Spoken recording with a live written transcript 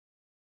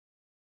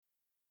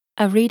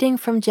A reading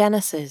from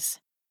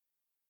Genesis.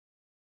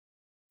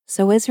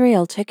 So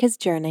Israel took his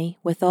journey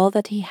with all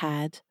that he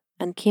had,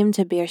 and came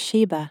to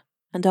Beersheba,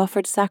 and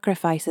offered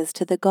sacrifices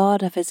to the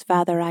God of his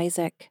father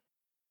Isaac.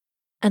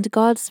 And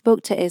God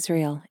spoke to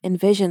Israel in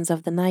visions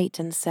of the night,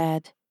 and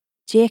said,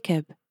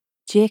 Jacob,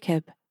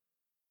 Jacob.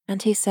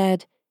 And he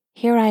said,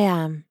 Here I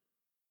am.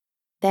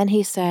 Then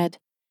he said,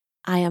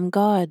 I am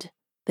God,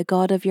 the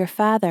God of your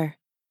father.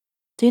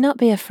 Do not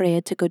be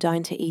afraid to go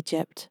down to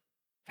Egypt,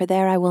 for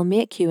there I will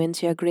make you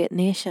into a great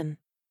nation.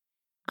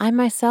 I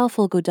myself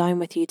will go down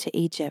with you to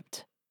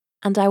Egypt,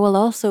 and I will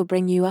also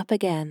bring you up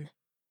again,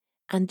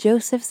 and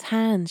Joseph's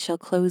hand shall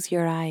close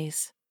your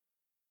eyes.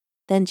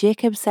 Then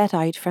Jacob set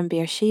out from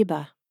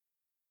Beersheba.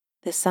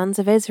 The sons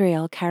of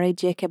Israel carried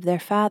Jacob their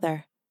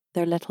father,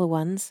 their little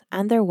ones,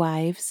 and their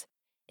wives,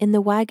 in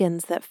the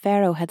wagons that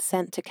Pharaoh had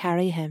sent to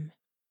carry him.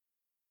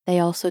 They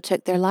also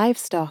took their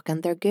livestock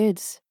and their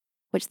goods,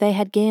 which they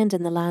had gained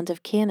in the land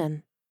of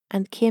Canaan,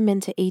 and came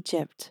into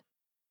Egypt.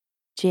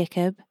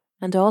 Jacob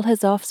and all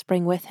his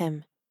offspring with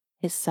him,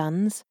 his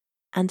sons,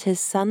 and his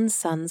sons'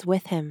 sons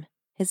with him,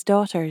 his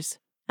daughters,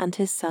 and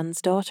his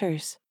sons'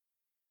 daughters.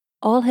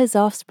 All his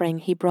offspring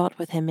he brought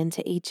with him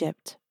into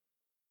Egypt.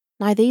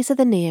 Now these are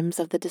the names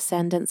of the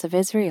descendants of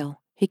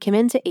Israel, who came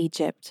into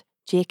Egypt,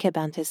 Jacob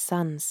and his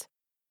sons.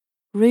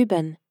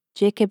 Reuben,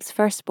 Jacob's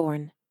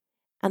firstborn,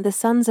 and the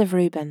sons of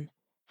Reuben,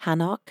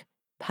 Hanok,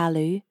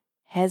 Palu,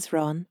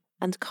 Hezron,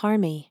 and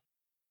Carmi.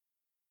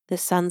 The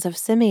sons of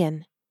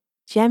Simeon,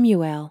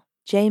 Jemuel,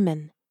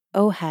 Jamin,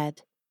 Ohad,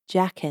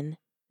 Jachin,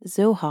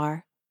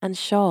 Zohar, and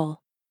Shaul,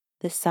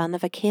 the son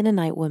of a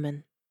Canaanite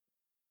woman.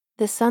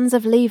 The sons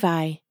of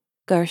Levi,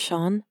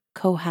 Gershon,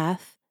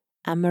 Kohath,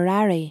 and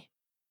Merari.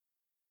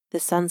 The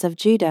sons of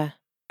Judah,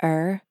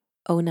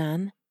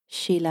 Onan,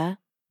 Shelah,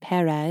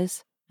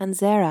 Perez, and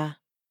Zerah.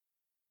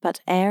 But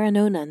and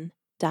Onan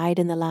died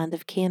in the land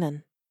of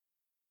Canaan.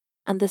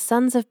 And the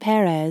sons of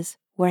Perez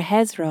were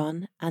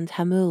Hezron and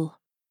Hamul.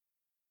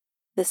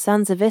 The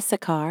sons of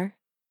Issachar,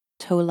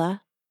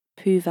 Tola,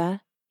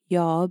 Puva,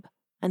 Yob,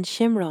 and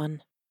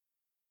Shimron.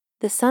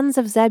 The sons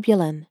of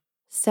Zebulun,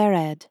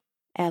 Sered,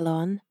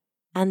 Elon,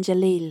 and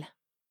Jalil.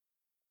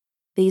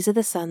 These are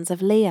the sons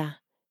of Leah,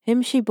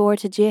 whom she bore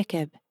to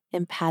Jacob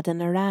in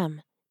Paddan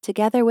Aram,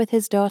 together with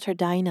his daughter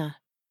Dinah.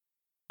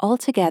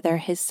 Altogether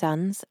his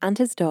sons and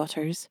his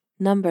daughters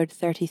numbered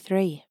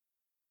 33.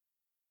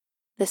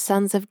 The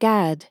sons of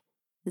Gad,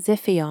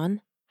 Ziphion,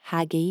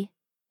 Haggi,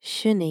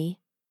 Shuni,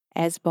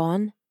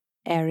 Esbon,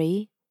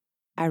 Eri,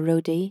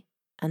 Arodi,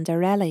 and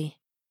Areli.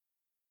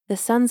 The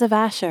sons of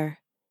Asher,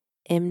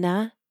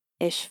 Imnah,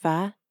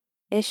 Ishva,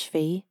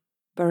 Ishvi,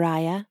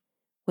 Beriah,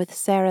 with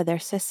Sarah their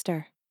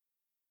sister.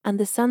 And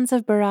the sons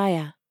of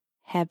Beriah,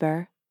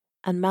 Heber,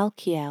 and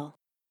Malchiel.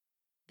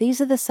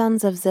 These are the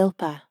sons of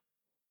Zilpah,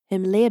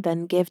 whom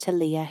Laban gave to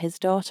Leah his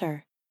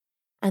daughter,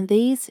 and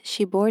these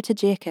she bore to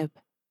Jacob,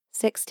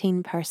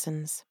 16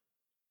 persons.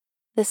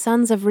 The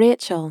sons of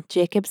Rachel,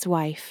 Jacob's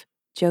wife,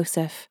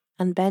 Joseph,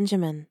 and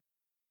Benjamin.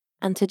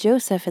 And to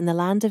Joseph in the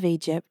land of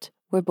Egypt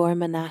were born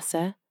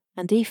Manasseh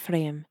and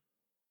Ephraim,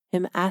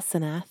 whom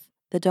Asenath,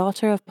 the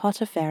daughter of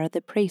Potiphar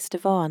the priest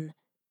of On,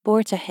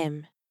 bore to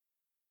him.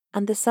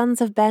 And the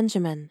sons of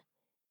Benjamin,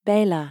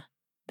 Bela,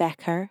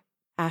 Becher,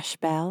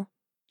 Ashbel,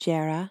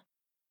 Jerah,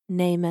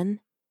 Naaman,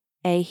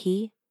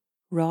 Ahi,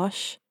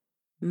 Rosh,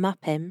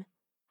 Muppim,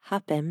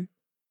 Huppim,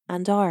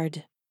 and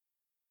Ard.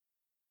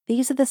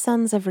 These are the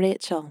sons of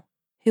Rachel,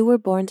 who were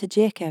born to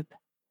Jacob,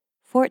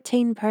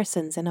 14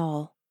 persons in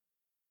all.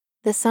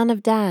 The son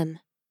of Dan,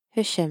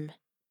 Hushim.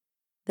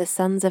 The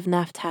sons of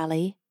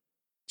Naphtali,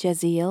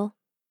 Jeziel,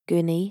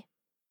 Guni,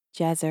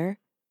 Jezer,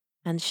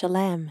 and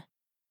Shalem.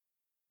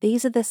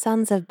 These are the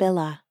sons of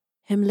Bilhah,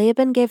 whom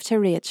Laban gave to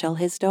Rachel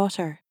his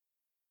daughter,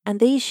 and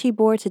these she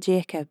bore to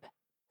Jacob,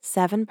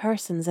 7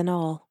 persons in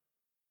all.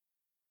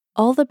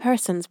 All the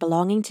persons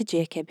belonging to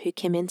Jacob who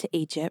came into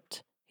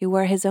Egypt, who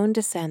were his own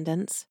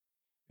descendants,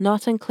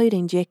 not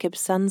including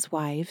Jacob's sons'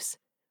 wives,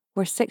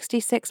 were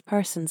 66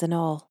 persons in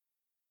all.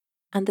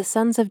 And the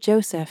sons of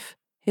Joseph,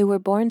 who were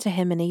born to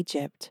him in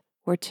Egypt,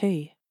 were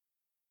 2.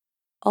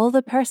 All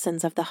the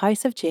persons of the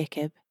house of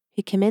Jacob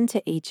who came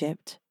into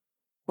Egypt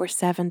were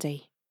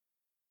 70.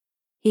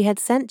 He had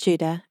sent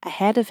Judah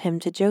ahead of him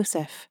to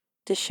Joseph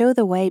to show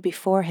the way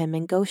before him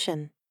in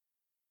Goshen.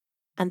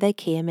 And they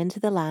came into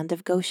the land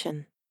of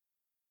Goshen.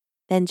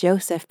 Then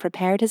Joseph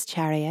prepared his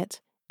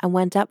chariot and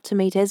went up to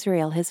meet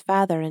Israel his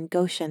father in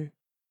Goshen.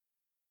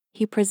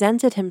 He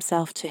presented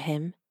himself to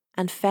him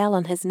and fell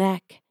on his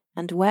neck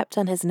and wept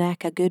on his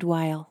neck a good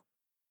while.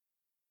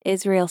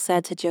 Israel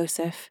said to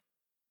Joseph,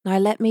 Now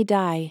let me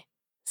die,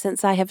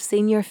 since I have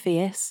seen your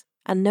face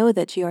and know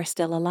that you are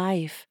still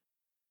alive.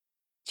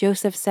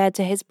 Joseph said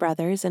to his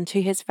brothers and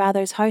to his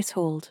father's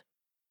household,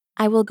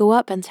 I will go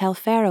up and tell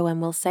Pharaoh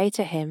and will say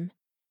to him,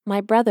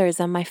 My brothers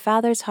and my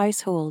father's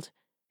household,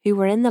 who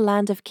were in the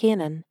land of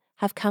Canaan,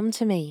 have come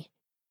to me.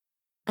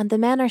 And the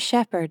men are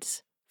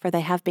shepherds, for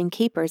they have been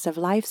keepers of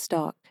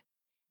livestock,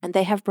 and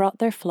they have brought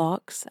their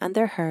flocks and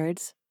their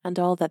herds and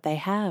all that they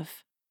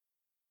have.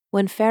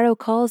 When Pharaoh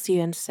calls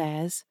you and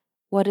says,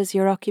 'What is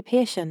your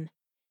occupation?'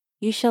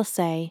 you shall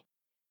say,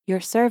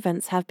 'Your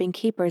servants have been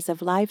keepers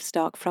of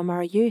livestock from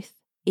our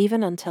youth,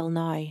 even until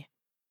now,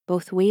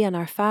 both we and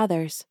our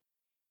fathers,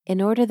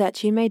 in order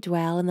that you may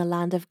dwell in the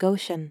land of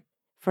Goshen,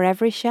 for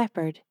every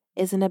shepherd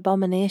is an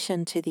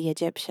abomination to the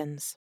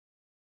Egyptians.'"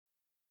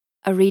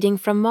 A reading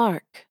from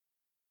Mark.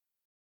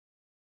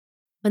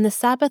 When the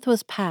Sabbath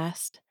was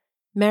past,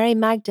 Mary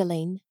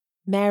Magdalene,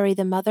 Mary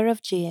the mother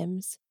of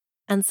James,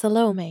 and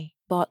Salome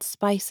bought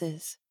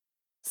spices,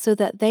 so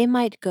that they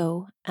might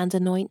go and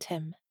anoint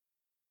him.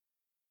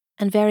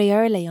 And very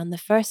early on the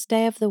first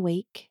day of the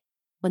week,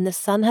 when the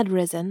sun had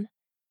risen,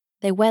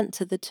 they went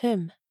to the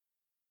tomb.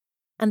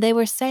 And they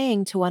were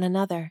saying to one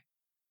another,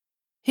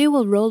 "Who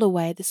will roll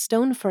away the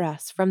stone for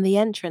us from the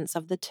entrance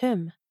of the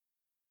tomb?"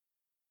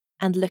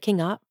 And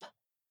looking up,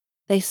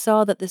 they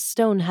saw that the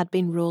stone had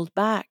been rolled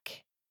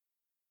back.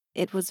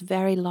 It was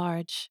very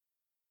large.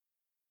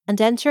 And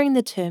entering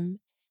the tomb,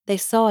 they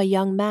saw a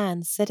young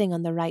man sitting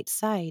on the right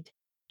side,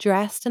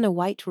 dressed in a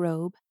white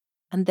robe,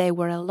 and they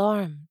were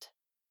alarmed.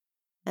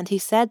 And he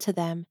said to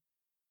them,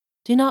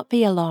 "Do not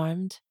be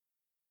alarmed.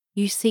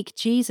 You seek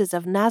Jesus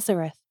of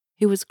Nazareth,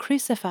 who was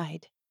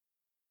crucified.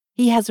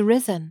 He has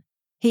risen.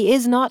 He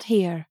is not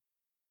here.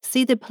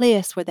 See the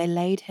place where they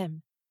laid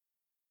him.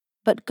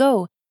 But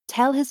go,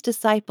 tell his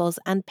disciples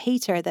and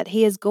Peter that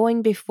he is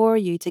going before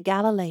you to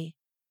Galilee.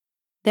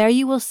 There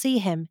you will see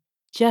him,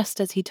 just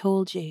as he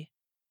told you."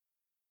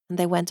 And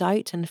they went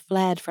out and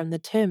fled from the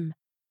tomb,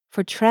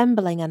 for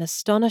trembling and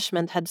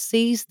astonishment had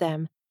seized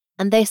them,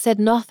 and they said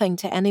nothing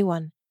to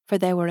anyone, for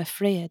they were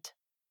afraid.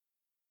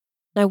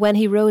 Now when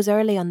he rose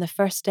early on the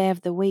first day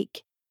of the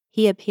week,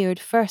 he appeared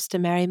first to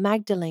Mary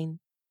Magdalene,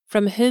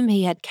 from whom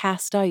he had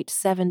cast out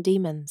 7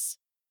 demons.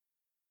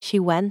 She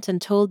went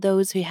and told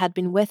those who had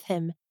been with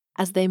him,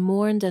 as they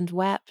mourned and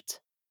wept.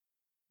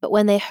 But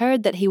when they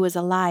heard that he was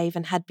alive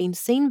and had been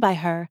seen by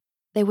her,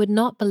 they would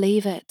not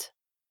believe it.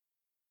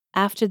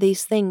 After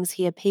these things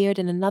he appeared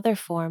in another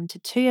form to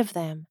 2 of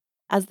them,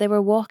 as they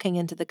were walking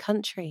into the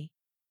country.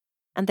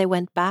 And they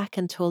went back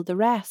and told the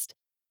rest,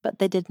 but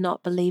they did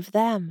not believe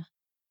them.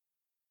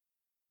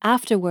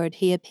 Afterward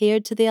he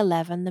appeared to the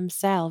 11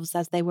 themselves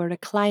as they were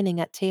reclining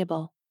at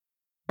table.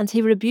 And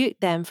he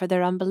rebuked them for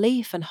their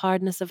unbelief and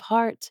hardness of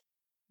heart,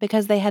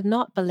 because they had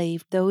not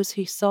believed those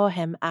who saw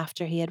him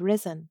after he had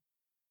risen.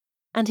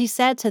 And he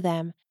said to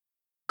them,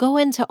 "Go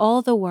into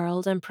all the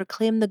world and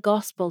proclaim the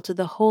gospel to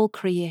the whole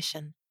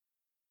creation.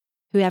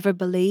 Whoever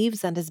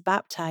believes and is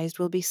baptized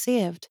will be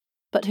saved,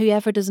 but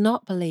whoever does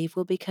not believe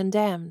will be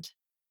condemned.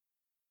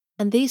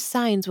 And these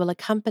signs will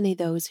accompany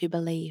those who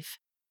believe.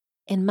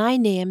 In my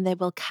name they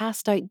will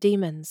cast out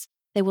demons,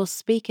 they will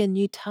speak in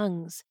new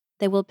tongues,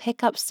 they will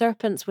pick up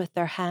serpents with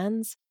their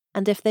hands,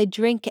 and if they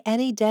drink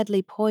any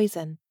deadly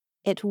poison,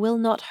 it will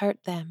not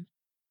hurt them.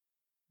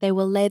 They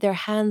will lay their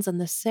hands on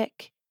the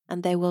sick,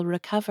 and they will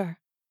recover."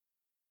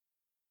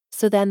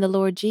 So then the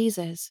Lord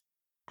Jesus,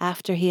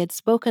 after he had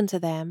spoken to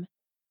them,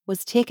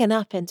 was taken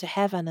up into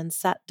heaven and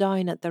sat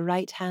down at the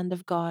right hand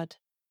of God.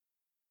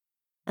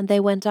 And they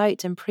went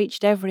out and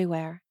preached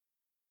everywhere,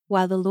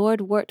 while the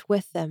Lord worked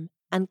with them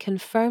and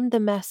confirmed the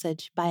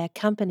message by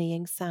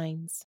accompanying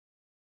signs.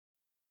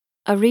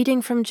 A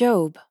reading from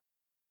Job.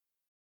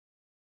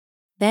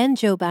 Then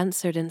Job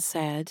answered and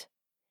said,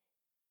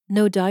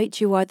 "No doubt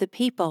you are the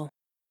people,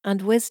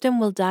 and wisdom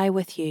will die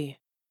with you.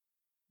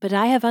 But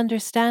I have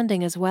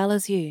understanding as well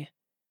as you.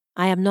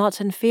 I am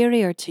not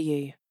inferior to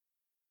you.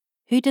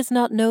 Who does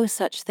not know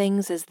such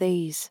things as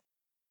these?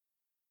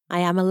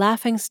 I am a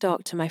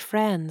laughingstock to my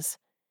friends.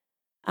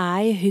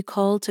 I, who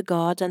called to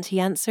God, and he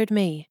answered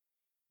me,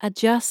 a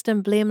just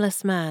and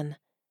blameless man,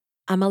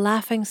 am a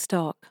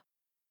laughingstock.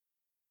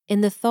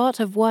 In the thought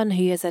of one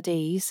who is at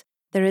ease,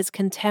 there is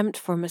contempt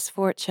for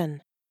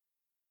misfortune.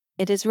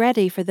 It is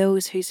ready for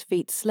those whose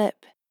feet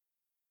slip.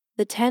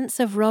 The tents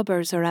of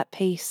robbers are at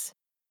peace,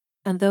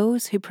 and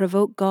those who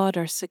provoke God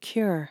are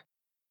secure,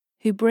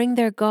 who bring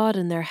their God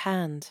in their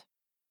hand.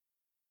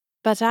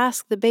 But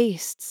ask the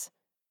beasts,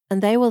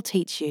 and they will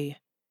teach you,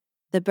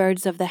 the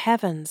birds of the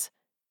heavens,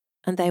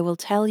 and they will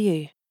tell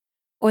you,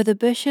 or the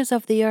bushes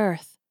of the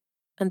earth,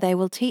 and they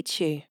will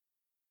teach you,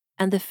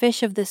 and the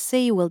fish of the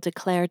sea will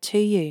declare to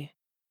you.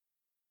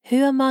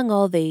 Who among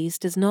all these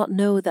does not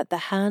know that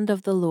the hand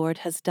of the Lord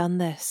has done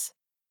this?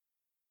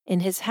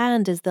 In his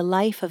hand is the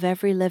life of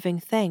every living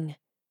thing,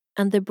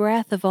 and the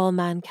breath of all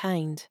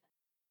mankind.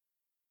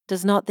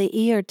 Does not the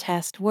ear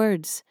test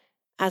words,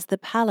 as the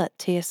palate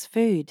tastes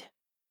food?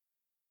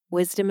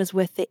 Wisdom is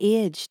with the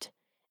aged,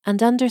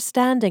 and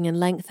understanding in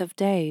length of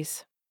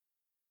days.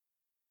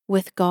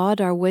 With God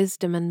are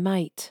wisdom and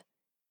might.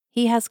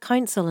 He has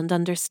counsel and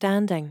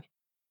understanding.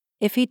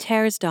 If he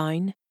tears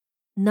down,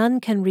 none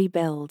can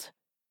rebuild.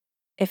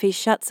 If he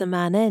shuts a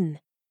man in,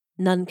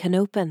 none can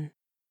open.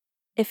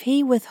 If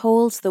he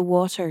withholds the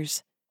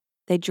waters,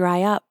 they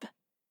dry up.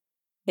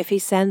 If he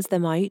sends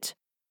them out,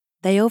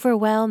 they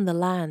overwhelm the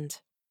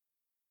land.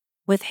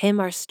 With him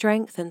are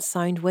strength and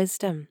sound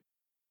wisdom.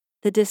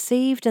 The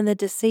deceived and the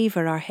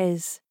deceiver are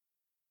his.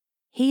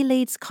 He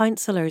leads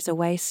counselors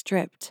away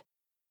stripped,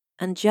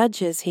 and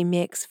judges he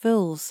makes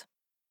fools.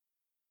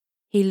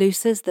 He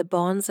looses the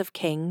bonds of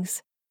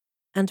kings,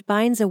 and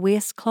binds a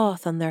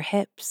waistcloth on their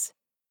hips.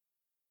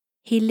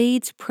 He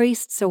leads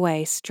priests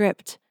away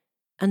stripped,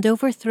 and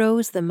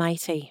overthrows the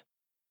mighty.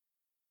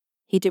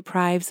 He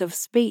deprives of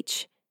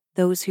speech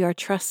those who are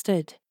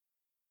trusted,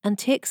 and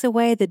takes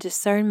away the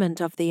discernment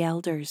of the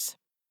elders.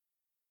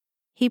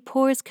 He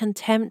pours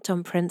contempt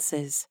on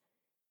princes,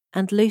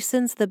 and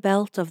loosens the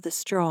belt of the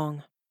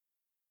strong.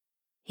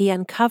 He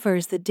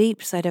uncovers the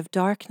deeps out of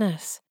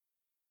darkness,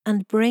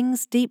 and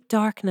brings deep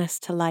darkness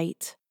to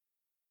light.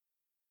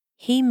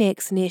 He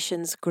makes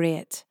nations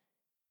great,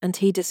 and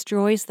he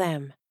destroys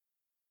them.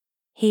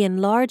 He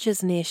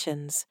enlarges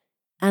nations,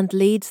 and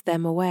leads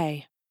them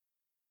away.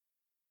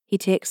 He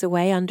takes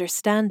away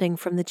understanding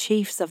from the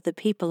chiefs of the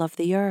people of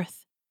the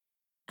earth,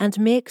 and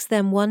makes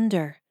them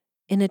wander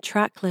in a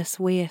trackless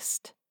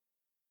waste.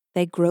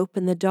 They grope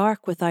in the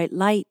dark without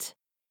light,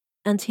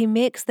 and he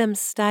makes them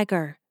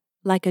stagger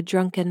like a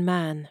drunken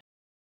man.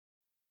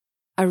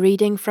 A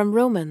reading from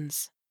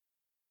Romans.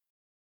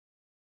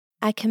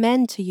 I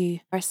commend to you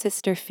our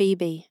sister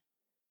Phoebe,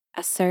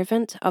 a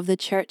servant of the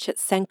church at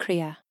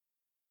Cenchrea,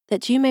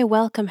 that you may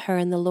welcome her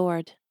in the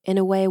Lord in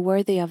a way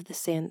worthy of the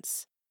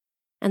saints,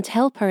 and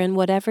help her in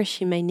whatever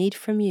she may need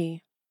from you.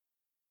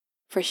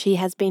 For she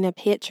has been a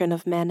patron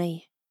of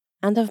many,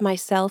 and of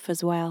myself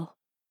as well.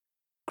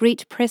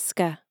 Greet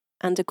Prisca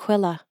and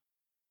Aquila,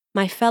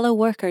 my fellow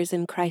workers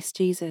in Christ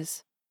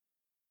Jesus,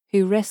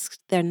 who risked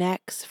their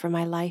necks for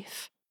my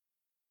life,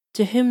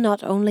 to whom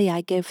not only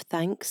I give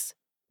thanks,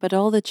 but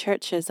all the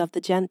churches of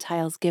the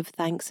Gentiles give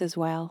thanks as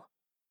well.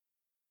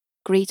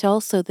 Greet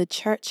also the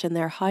church in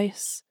their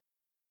house.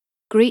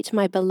 Greet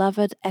my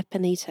beloved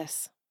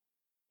Epaenetus,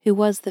 who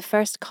was the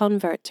first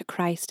convert to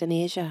Christ in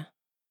Asia.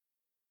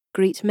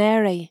 Greet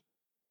Mary,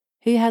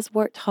 who has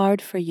worked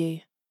hard for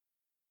you.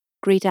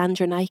 Greet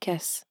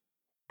Andronicus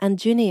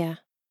and Junia,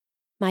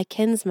 my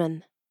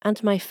kinsmen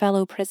and my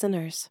fellow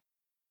prisoners.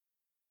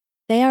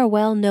 They are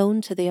well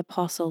known to the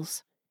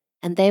apostles,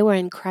 and they were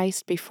in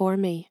Christ before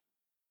me.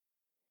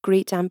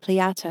 Greet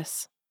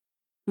Ampliatus,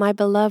 my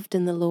beloved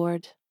in the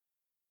Lord.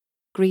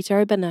 Greet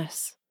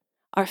Urbanus,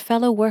 our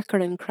fellow worker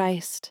in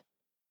Christ,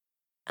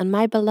 and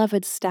my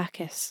beloved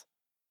Stachys.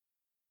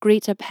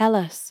 Greet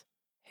Apelles,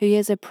 who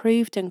is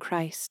approved in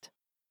Christ.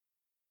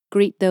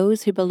 Greet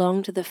those who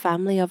belong to the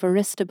family of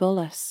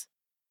Aristobulus.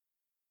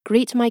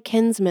 Greet my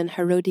kinsman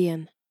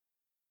Herodion.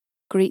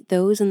 Greet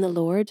those in the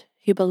Lord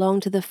who belong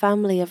to the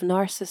family of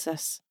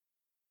Narcissus.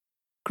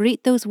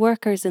 Greet those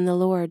workers in the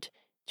Lord,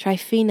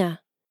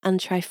 Tryphena and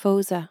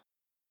Tryphosa.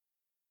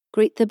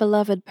 Greet the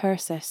beloved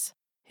Persis,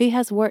 who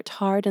has worked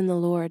hard in the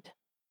Lord.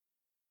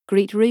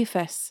 Greet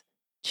Rufus,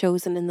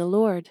 chosen in the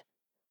Lord,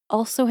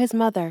 also his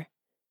mother,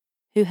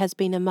 who has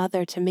been a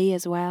mother to me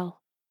as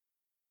well.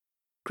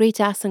 Greet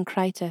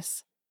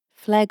Asyncritus,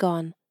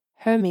 Phlegon,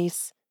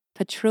 Hermes,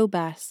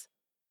 Patrobas,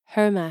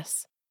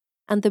 Hermas,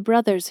 and the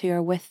brothers who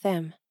are with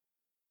them.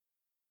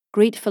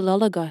 Greet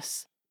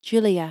Philologus,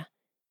 Julia,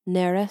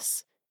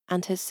 Nereus,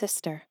 and his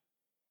sister,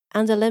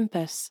 and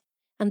Olympus,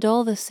 and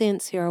all the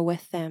saints who are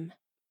with them.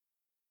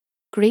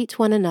 Greet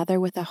one another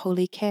with a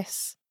holy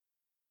kiss.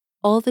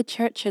 All the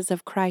churches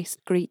of Christ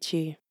greet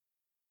you.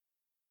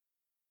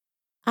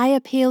 I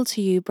appeal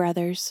to you,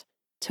 brothers,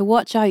 to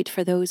watch out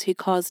for those who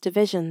cause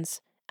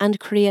divisions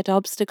and create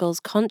obstacles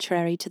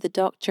contrary to the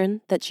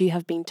doctrine that you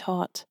have been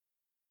taught.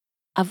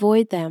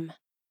 Avoid them,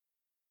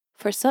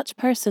 for such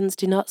persons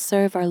do not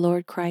serve our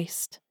Lord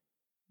Christ,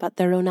 but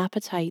their own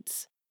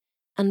appetites,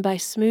 and by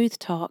smooth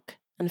talk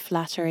and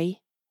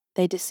flattery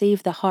they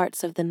deceive the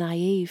hearts of the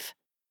naive.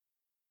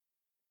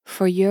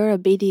 For your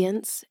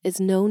obedience is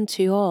known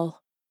to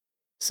all,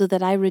 so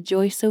that I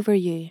rejoice over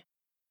you.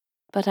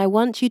 But I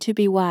want you to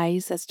be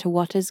wise as to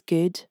what is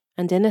good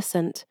and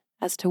innocent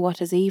as to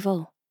what is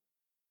evil.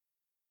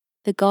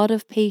 The God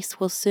of peace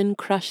will soon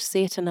crush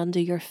Satan under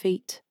your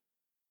feet.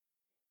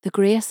 The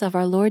grace of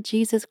our Lord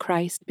Jesus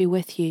Christ be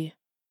with you.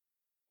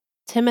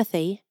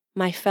 Timothy,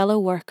 my fellow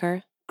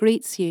worker,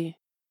 greets you.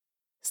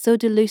 So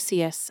do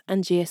Lucius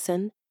and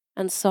Jason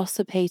and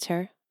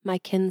Sosipater, my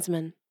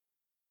kinsmen.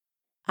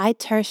 I,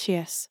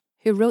 Tertius,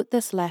 who wrote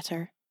this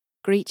letter,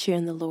 greet you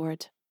in the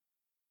Lord.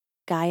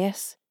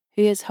 Gaius,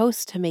 who is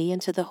host to me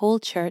and to the whole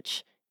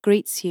church,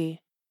 greets you.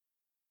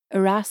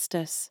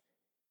 Erastus,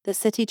 the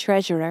city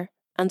treasurer,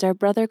 and our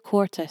brother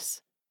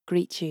Quartus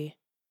greet you.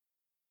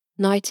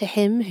 Now to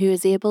him who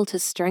is able to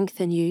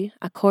strengthen you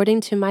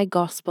according to my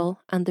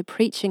gospel and the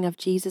preaching of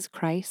Jesus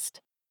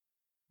Christ,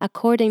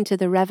 according to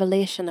the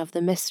revelation of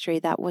the mystery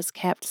that was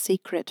kept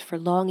secret for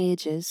long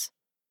ages,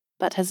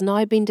 but has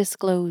now been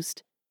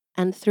disclosed,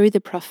 and through the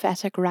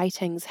prophetic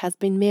writings has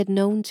been made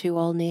known to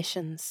all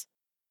nations,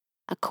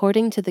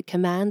 according to the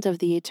command of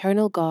the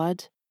eternal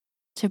God,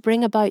 to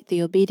bring about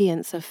the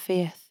obedience of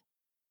faith.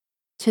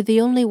 To the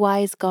only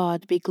wise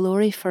God be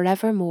glory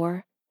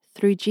forevermore,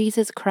 through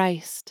Jesus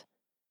Christ.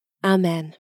 Amen.